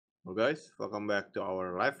Well, guys, welcome back to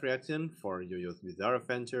our live reaction for JoJo's Bizarre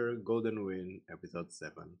Adventure Golden Wind Episode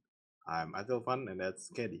 7. I'm Atilfan and that's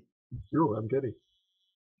Keddy. Yo, I'm getting.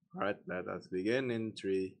 Alright, let us begin in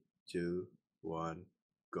 3, 2, 1,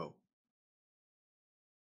 go.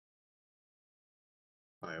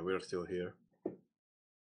 Alright, we're still here.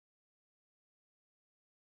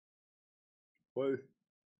 What?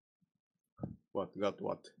 What? Got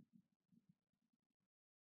what?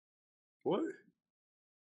 What?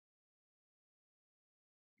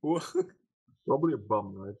 What? Probably a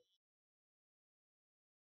bum, right?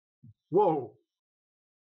 Whoa!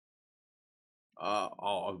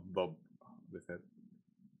 Bob. With that.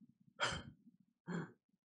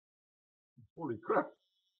 Holy crap!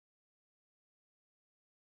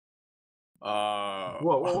 Uh,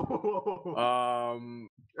 Whoa, whoa, whoa, whoa.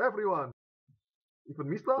 Everyone! Even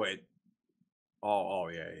Mista? Wait.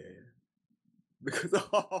 Yeah. Because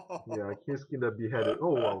Yeah, he's kinda beheaded.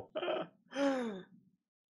 Oh, wow.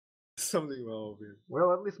 Something wrong with it.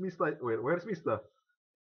 Well, at least Mista. Wait, where's Mista?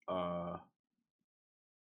 Uh,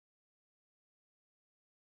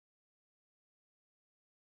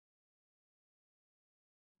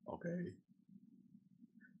 okay.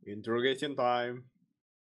 Interrogation time.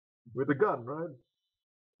 With a gun, right?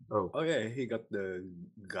 Oh. Oh yeah, he got the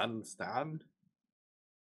gun stand.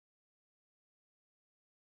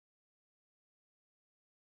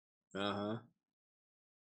 Uh-huh.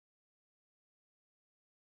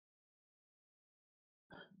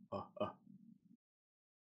 Uh,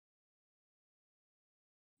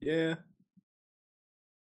 yeah.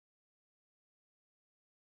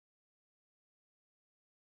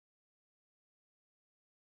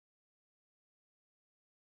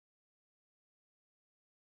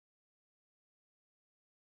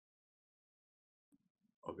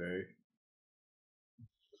 Okay.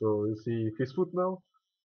 So is he fish food now?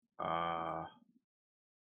 Uh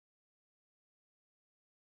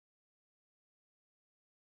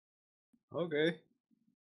okay.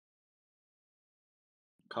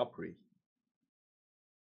 Capri.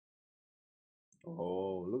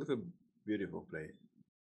 Oh, look at the beautiful place.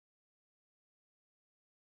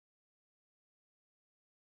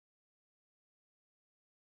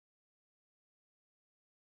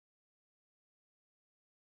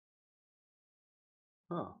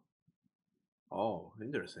 Huh. Oh,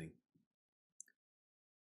 interesting.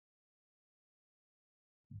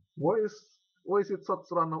 Why is it such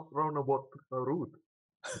roundabout route?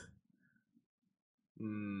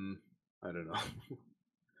 Hmm. I don't know.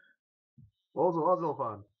 Also,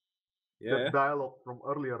 Azalfan. Yeah. That dialogue from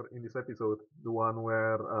earlier in this episode, the one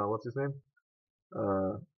where what's his name?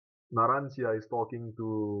 Uh, Narancia is talking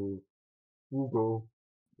to Hugo.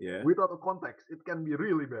 Yeah. Without a context, it can be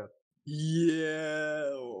really bad.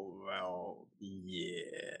 Yeah. Well,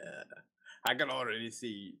 yeah. I can already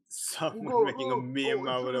see someone Hugo, making a look! Oh, meme it's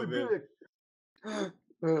out really of it.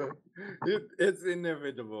 big! It's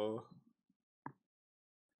inevitable.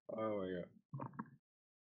 Oh my god.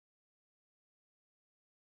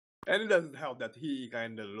 And it doesn't help that he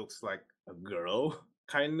kind of looks like a girl,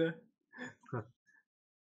 kind of.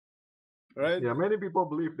 Right? Yeah, many people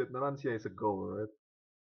believe that Narancia is a girl, right?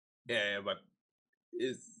 Yeah, but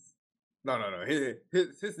it's. No.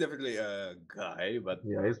 He's definitely a guy, but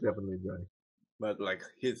Yeah, he's definitely a guy. like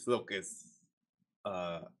his look is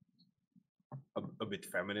uh a bit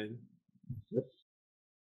feminine. Yep.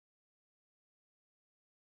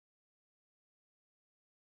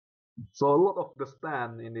 So a lot of the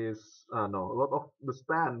stand in this, no, a lot of the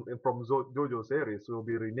stand from JoJo series will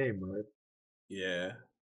be renamed, right? Yeah.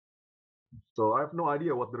 So I have no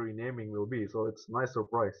idea what the renaming will be. So it's a nice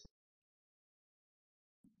surprise.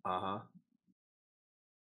 Uh-huh.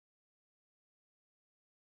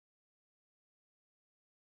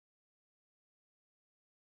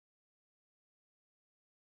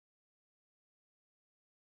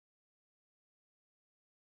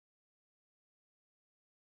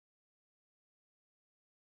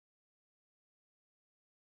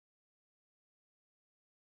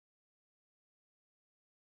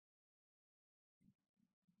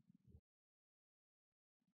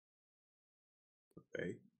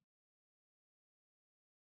 Okay.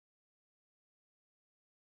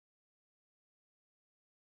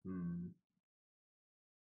 Hmm.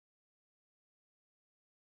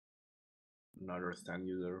 Another stand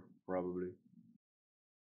user, probably.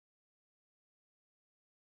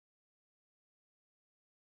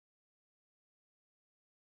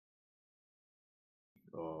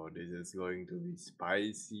 Oh, this is going to be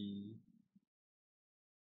spicy.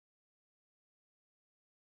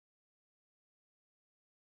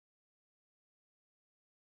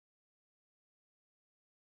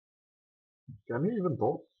 Can he even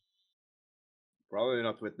talk? Probably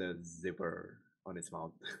not with the zipper on his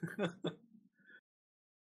mouth.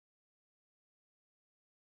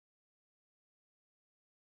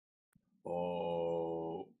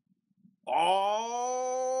 Oh.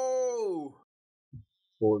 Oh!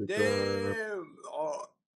 Holy crap. Damn! Oh.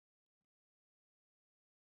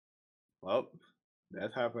 Well,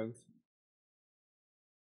 that happens.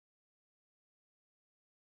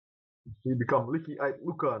 He become leaky-eyed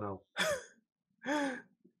Luka now.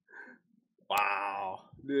 Wow.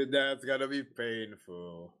 Dude, that's gonna be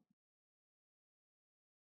painful.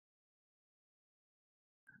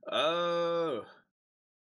 Oh.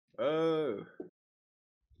 Oh.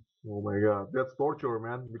 Oh my god, that's torture,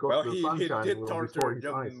 man. Because Well, the he sunshine did will destroy torture his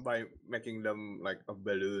eyes. them by making them like a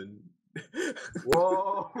balloon.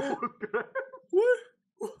 Whoa! What?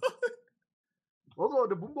 What? Also,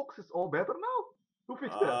 the boombox is all better now. Who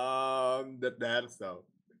fixed that? The dance though.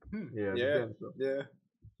 Yeah, the Yeah, dance though. yeah.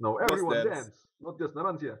 Now Just everyone dance. dance, not just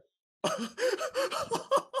Narancia.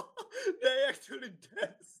 They actually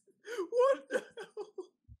dance. What the hell?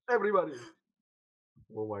 Everybody.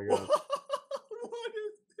 Oh my god. What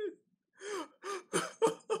is this?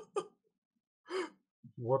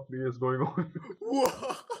 What is going on?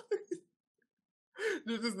 What?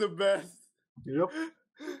 This is the best. Yep.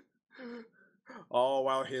 Oh,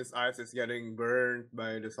 while his eyes is getting burned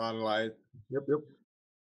by the sunlight. Yep.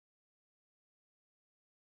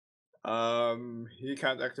 He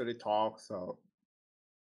can't actually talk, so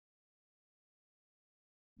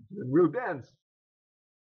And we'll dance.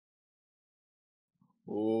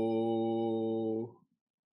 oh,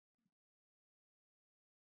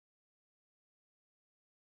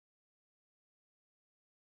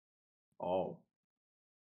 oh,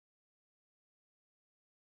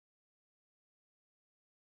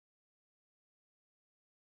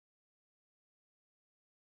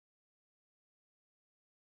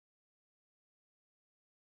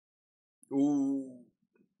 ooh,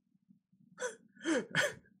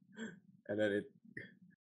 and then it.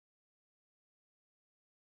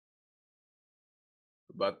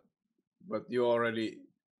 But you already.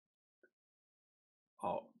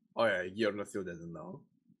 Oh, oh yeah, Giorno still doesn't know.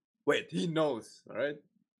 Wait, he knows, right?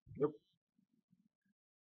 Yep.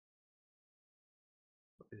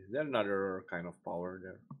 Is there another kind of power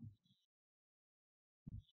there?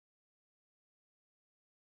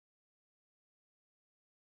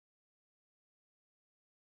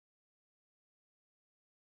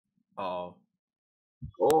 Oh,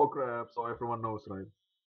 Oh crap! So everyone knows, right?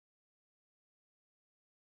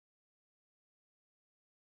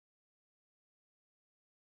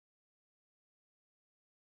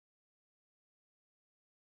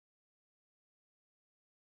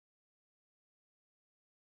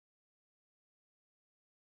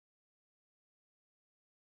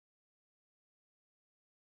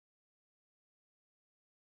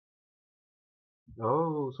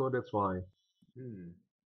 Oh, so that's why. hmm.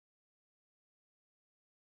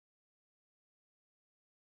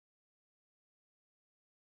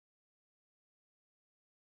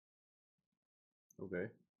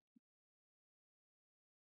 Okay.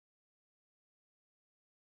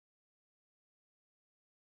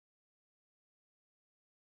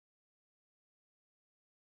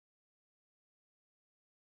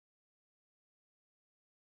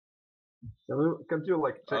 Can't you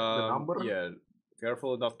like check the number? Yeah.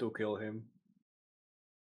 Careful not to kill him.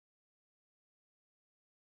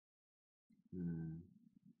 Hmm.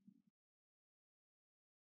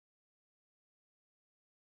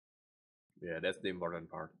 Yeah, that's the important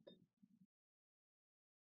part.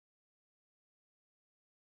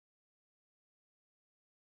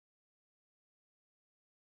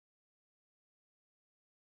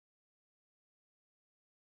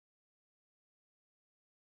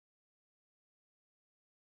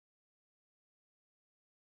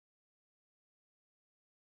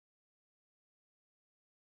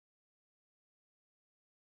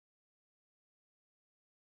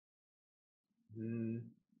 Hmm.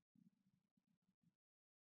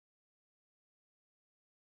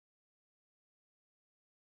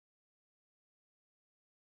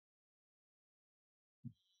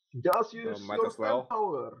 Just use Might your as spell well.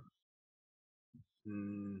 power.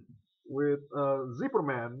 Hmm. With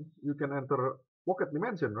Zipperman, you can enter pocket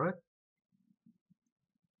dimension, right?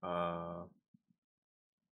 Uh.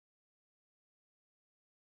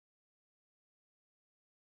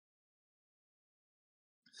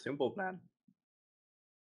 Simple plan.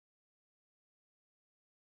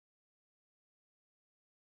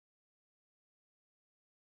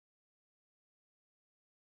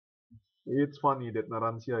 It's funny that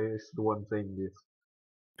Narancia is the one saying this.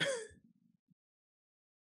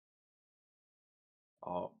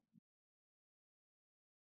 Oh.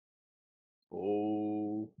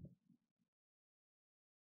 Oh.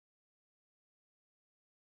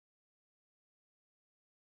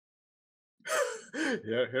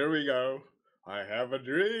 Yeah, here we go. I have a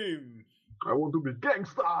dream. I want to be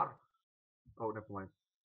gangstar. Oh, never mind.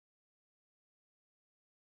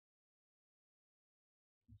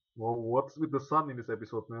 Well, what's with the sun in this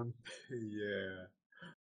episode, man? Yeah.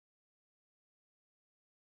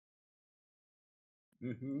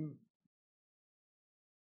 Hmm.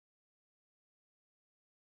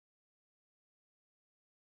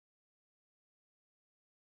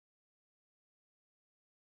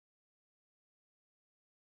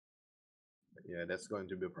 Yeah, that's going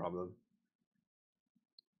to be a problem.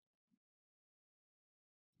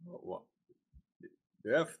 What?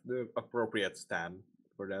 You have the appropriate stand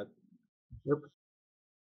for that. Yep.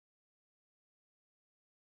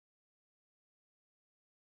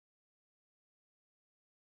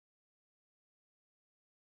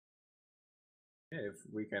 Yeah, if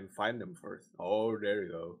we can find them first. Oh, there you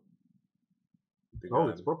go. The Oh,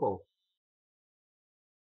 it's gun. purple.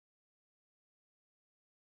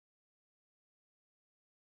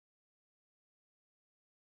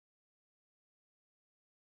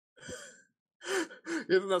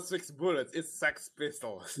 It's not 6 bullets, it's Sex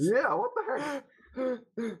Pistols. Yeah, what the heck?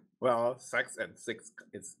 Well, sex and six,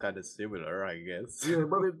 it's kind of similar, I guess. Yeah,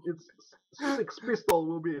 but it's six pistol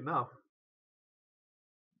will be enough.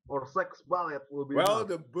 Or sex bullet will be Well, enough.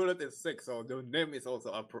 the bullet is six, so the name is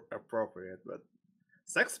also appropriate, but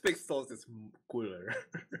Sex Pistols is cooler.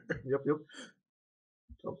 Yep, yep.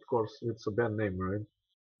 Of course, it's a band name, right?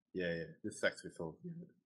 Yeah, yeah, the Sex Pistols.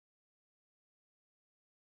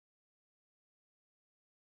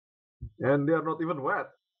 And they are not even wet.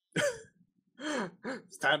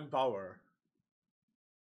 Stand power.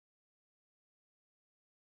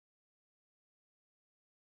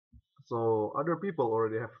 So other people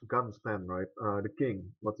already have gun stand, right? The king,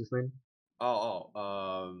 what's his name? Oh,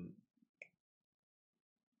 um,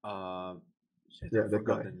 shit, Yeah, I that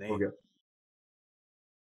forgot guy. the name. Forget.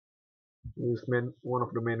 He's one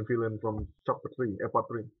of the main villain from chapter 3, Ep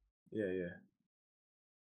 3. Yeah, yeah.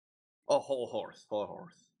 Oh, whole horse, whole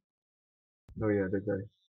horse. Oh yeah, that guy.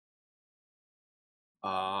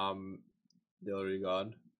 They already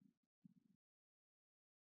gone.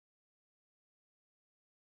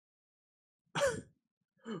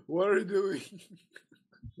 What are you doing?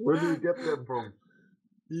 Where do you get them from?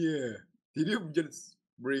 Yeah. Did you just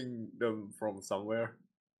bring them from somewhere?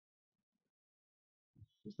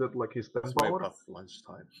 Is that like his stand It's way power? past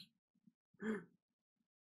lunchtime.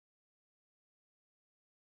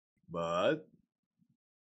 But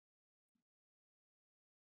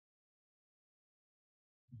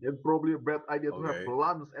It's probably a bad idea to have okay.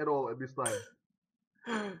 lunch at all at this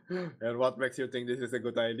time. And what makes you think this is a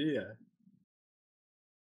good idea?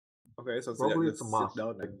 Okay, so Probably it's a just sit must.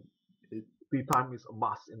 down Like and eat. tea time is a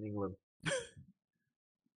must in England.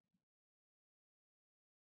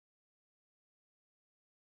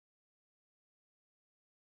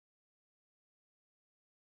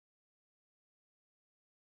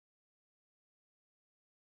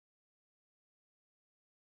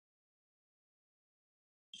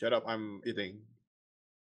 Shut up, I'm eating.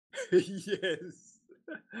 Yes.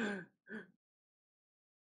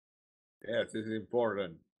 Yes, it's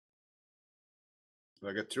important.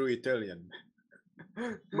 Like a true Italian.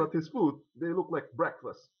 But his food, they look like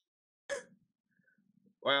breakfast.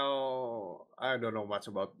 Well, I don't know much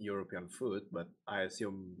about European food, but I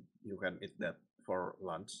assume you can eat that for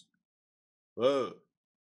lunch. Whoa.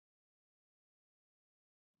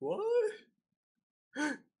 What?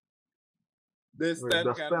 The Wait, stand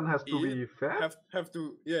the can stand has to eat? be fat? Have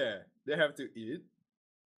to, yeah, they have to eat.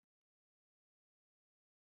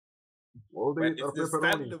 All they Wait, eat is are the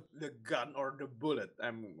stand pepperoni. the gun or the bullet?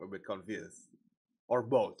 I'm a bit confused. Or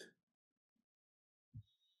both.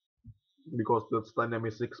 Because the stand name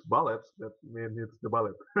is six bullets, that means it's the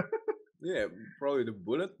bullet. Yeah, probably the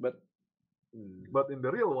bullet, but hmm, But in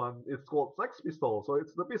the real one, it's called sex pistol, so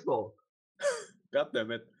it's the pistol. god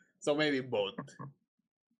damn it. So maybe both.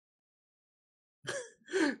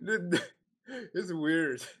 It's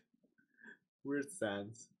weird. Weird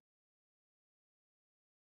stands.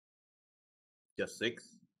 Just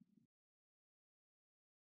six.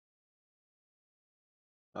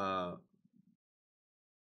 Uh,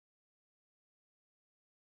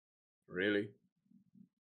 really?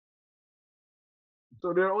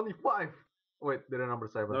 So there are only five. Wait, there are number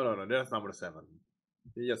seven. No, no, no. There's number seven.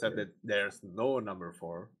 You just said Yeah. that there's no number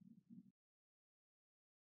four.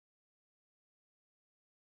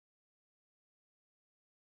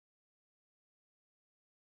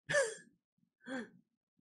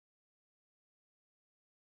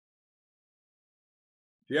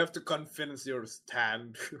 You have to convince your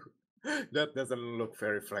stand. That doesn't look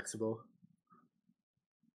very flexible.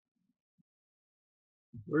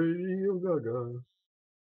 Radio Gaga.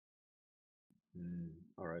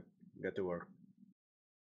 All right, get to work.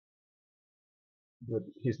 But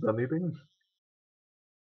he's done eating.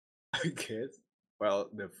 I guess. Well,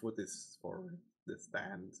 the food is for the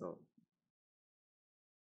stand, so.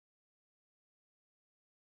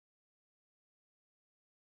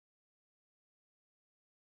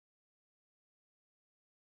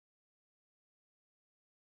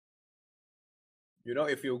 You know,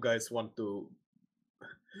 if you guys want to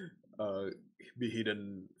uh, be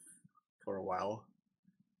hidden for a while,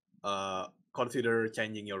 consider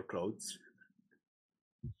changing your clothes.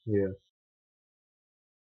 Yeah.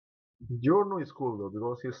 Giorno is cool though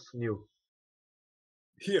because he's new.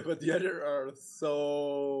 Yeah, but the other are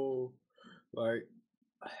so like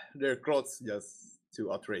their clothes just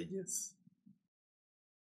too outrageous.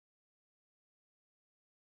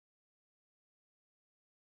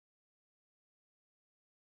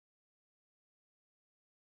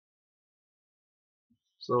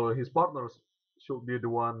 So his partners should be the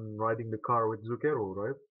one riding the car with Zucchero,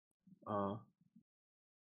 right? Uh,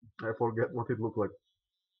 I forget what it looked like.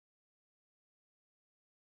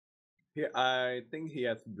 I think he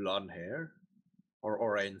has blonde hair or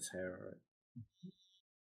orange hair.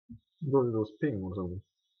 Those it was pink or something.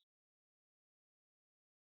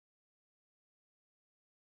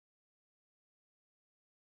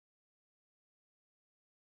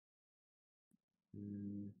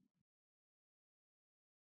 Mm,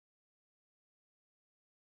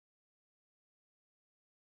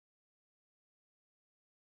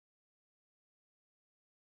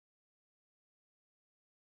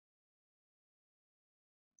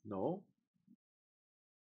 no.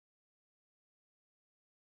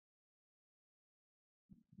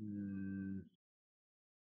 Mm,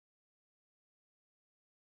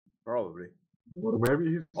 probably. Or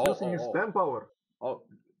maybe he's Oh, using oh, his oh, stand power. oh,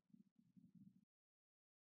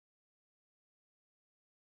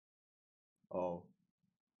 oh.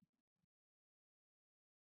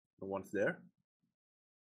 No one's there.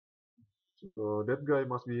 So that guy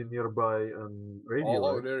must be nearby and radio,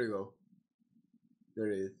 Oh, right? there you go. There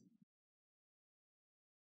it is.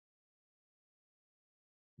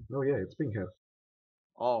 Oh yeah, it's pink hair.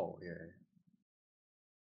 Oh, yeah.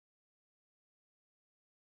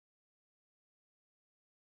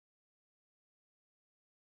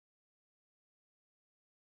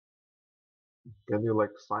 Can you like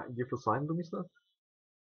give a sign to Mister?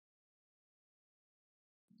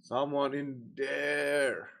 Someone in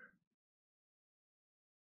there.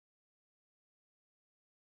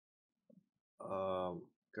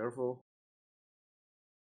 Careful.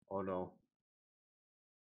 Oh no.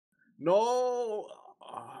 No.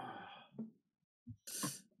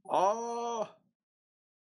 Oh.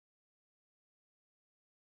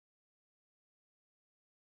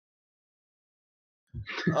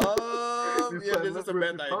 This Yeah. sign This is a language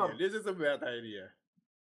bad is idea. hard. This is a bad idea.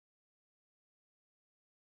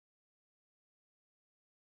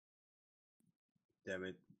 Damn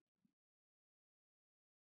it.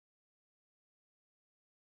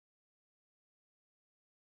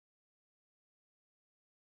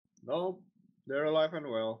 Nope. They're alive and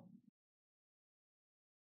well.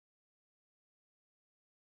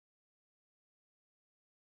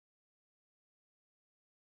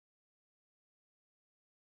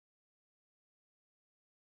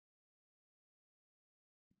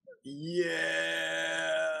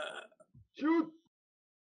 Yeah. Shoot!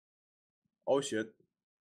 Oh shit.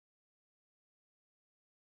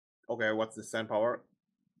 Okay, what's the sand power?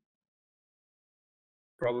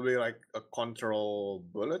 Probably like a control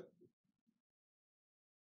bullet.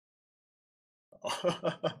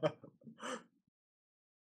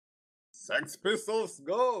 Sex Pistols,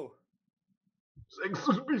 go!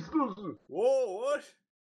 Sexus pistols! Whoa, what?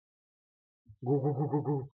 Go go go go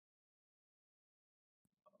go!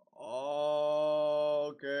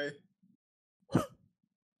 Oh, okay.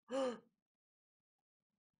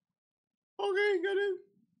 Okay, got him.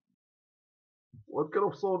 What kind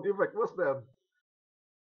of sound effect was that?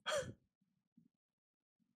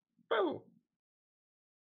 Boom.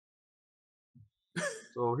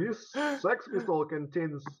 So his sex pistol can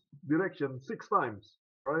change direction 6 times,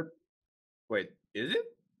 right? Wait, is it?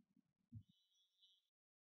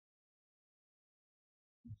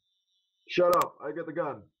 Shut up! I get the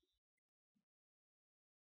gun.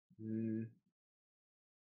 Hmm.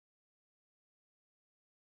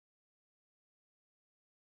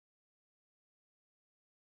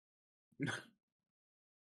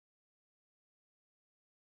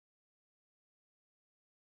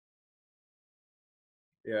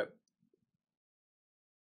 Yep.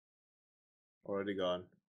 Already gone.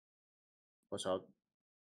 Watch out.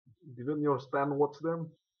 Didn't your stand watch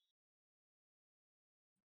them?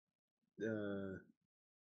 Uh,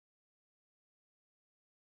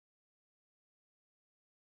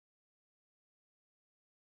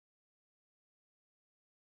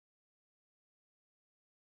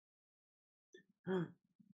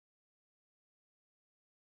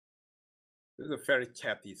 this is a very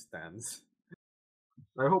chatty stance.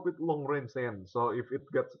 I hope it long range stand, so if it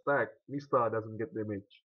gets attacked, Mista doesn't get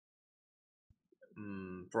damage.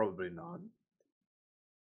 Probably not.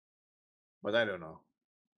 But I don't know.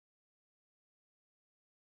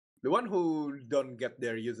 The one who don't get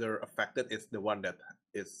their user affected is the one that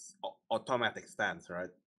is automatic stance, right?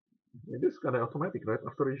 It is kind of automatic, right?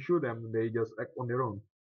 After you shoot them, they just act on their own.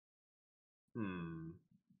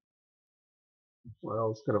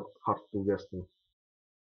 Well, it's kind of hard to guess too.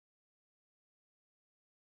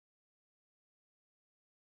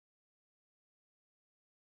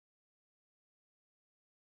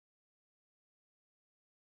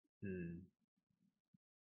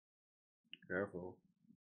 Careful.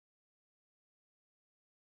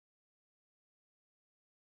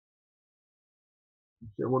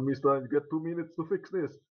 Come on, Mista, you get 2 minutes to fix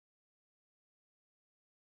this.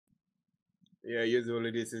 Yeah,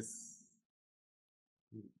 usually this is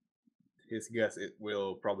his guess. It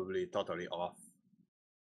will probably totally off.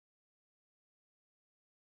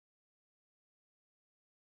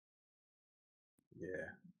 Yeah.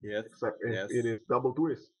 Yes. Except if Yes. it is double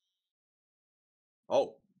twist.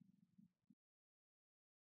 Oh.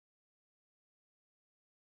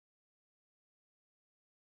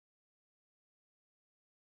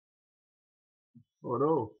 Oh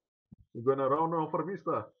no, you're gonna run over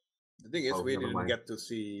Mista. The thing is, Oh, we never didn't mind. get to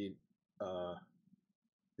see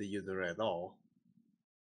the user at all.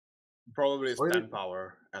 Probably stand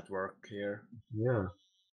power at work here. Yeah.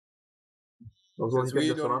 Also, Since he can we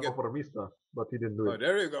just don't run get... over Mista, but he didn't do Oh, it.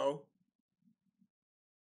 there you go.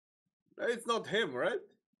 It's not him, right?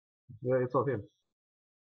 Yeah, it's not him.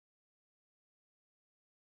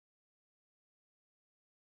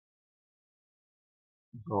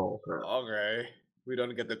 Oh, crap. Okay. We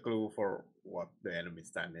don't get the clue for what the enemy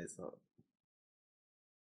stand is. So.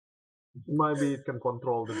 Maybe it can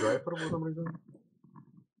control the driver for some reason.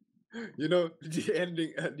 You know,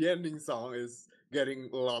 the ending song is getting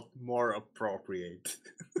a lot more appropriate.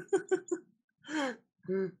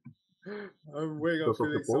 I'm waking up Because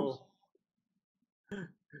of the feeling pose? so...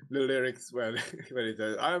 The lyrics when it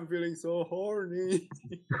says, "I'm feeling so horny."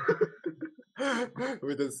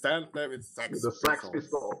 With the stand name, it's Sex The Sex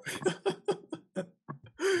Pistols. Pistol.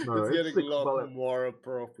 No, It's it's getting a Six lot Bullet. more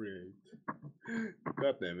appropriate.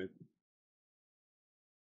 God damn it.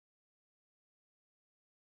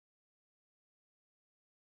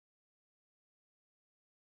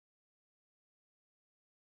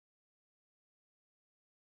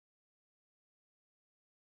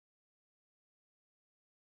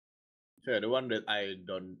 Yeah, the one that I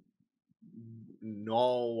don't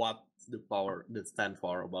know what the stand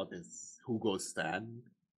for about is Hugo's stand.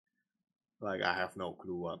 Like, I have no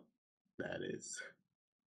clue what that is.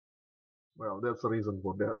 Well, that's the reason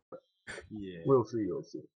for that. Yeah. We'll see, we'll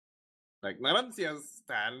see. Like, Narancia's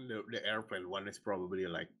stand, the airplane one is probably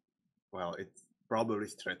like, well, it's probably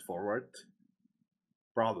straightforward.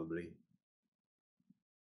 Probably.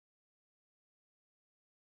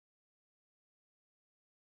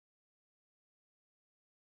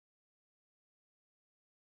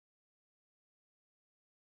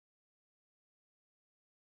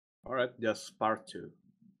 Alright, just part 2.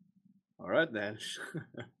 Alright then.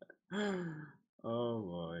 Oh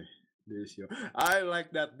boy. This show. I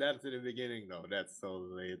like that dance in the beginning though. That's so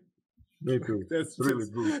late. Me too. That's It's really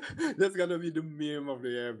just, good. that's gonna be the meme of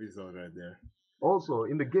the episode right there. Also,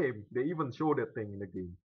 in the game, they even show that thing in the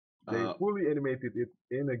game. They fully animated it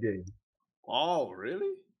in a game. Oh,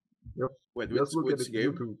 really? Yep. Wait, Just look at which it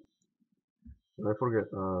game? YouTube. I forget.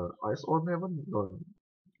 Ice on Heaven? No,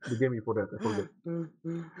 the game before that. I forget.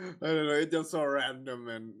 I don't know. It's just so random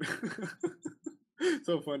and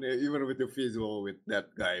so funny. Even with the visual, with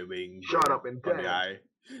that guy being Shut up and on the dance. eye.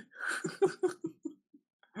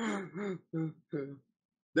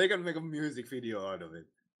 They can make a music video out of it.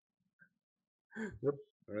 Yep.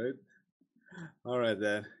 Alright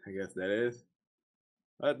then. I guess that is.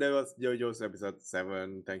 That was JoJo's episode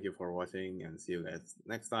 7. Thank you for watching and see you guys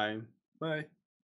next time. Bye.